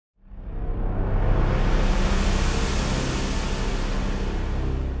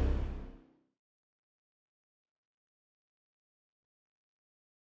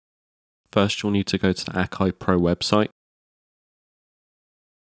First, you'll need to go to the Akai Pro website.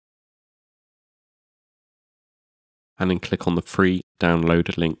 And then click on the free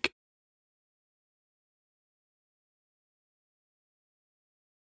download link.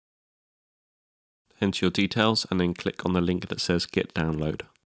 Enter your details and then click on the link that says Get Download.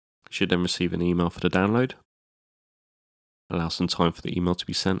 You should then receive an email for the download. Allow some time for the email to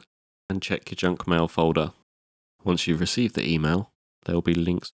be sent and check your junk mail folder. Once you've received the email, there will be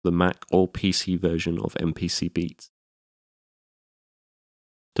links to the Mac or PC version of MPC Beats.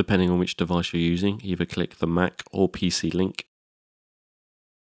 Depending on which device you're using, either click the Mac or PC link.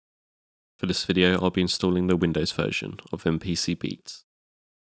 For this video, I'll be installing the Windows version of MPC Beats.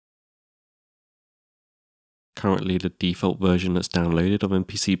 Currently, the default version that's downloaded of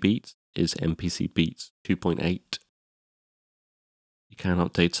MPC Beats is MPC Beats 2.8. You can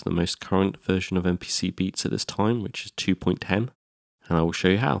update to the most current version of MPC Beats at this time, which is 2.10, and I will show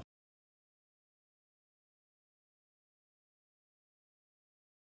you how.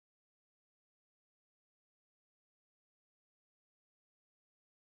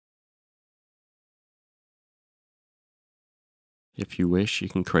 If you wish, you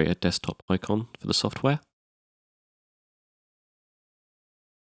can create a desktop icon for the software.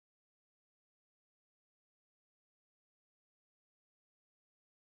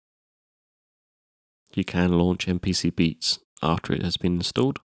 You can launch MPC Beats after it has been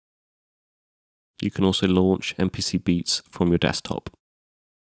installed. You can also launch MPC Beats from your desktop.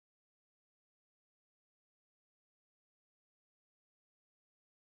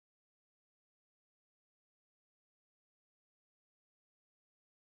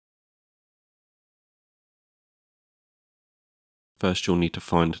 First, you'll need to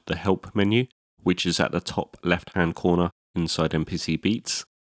find the Help menu, which is at the top left-hand corner inside MPC Beats.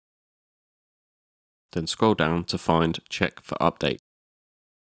 Then scroll down to find Check for Update.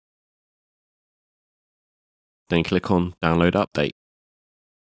 Then click on Download Update.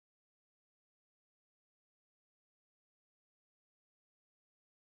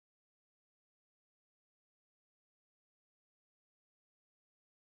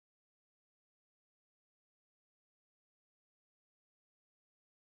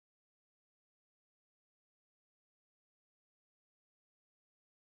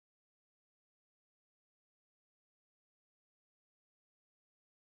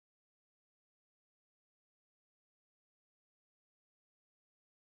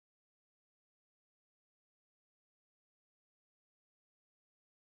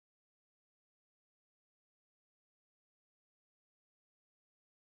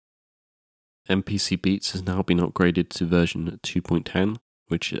 MPC Beats has now been upgraded to version 2.10,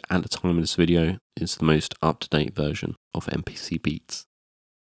 which at the time of this video is the most up-to-date version of MPC Beats.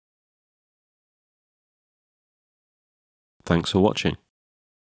 Thanks for watching.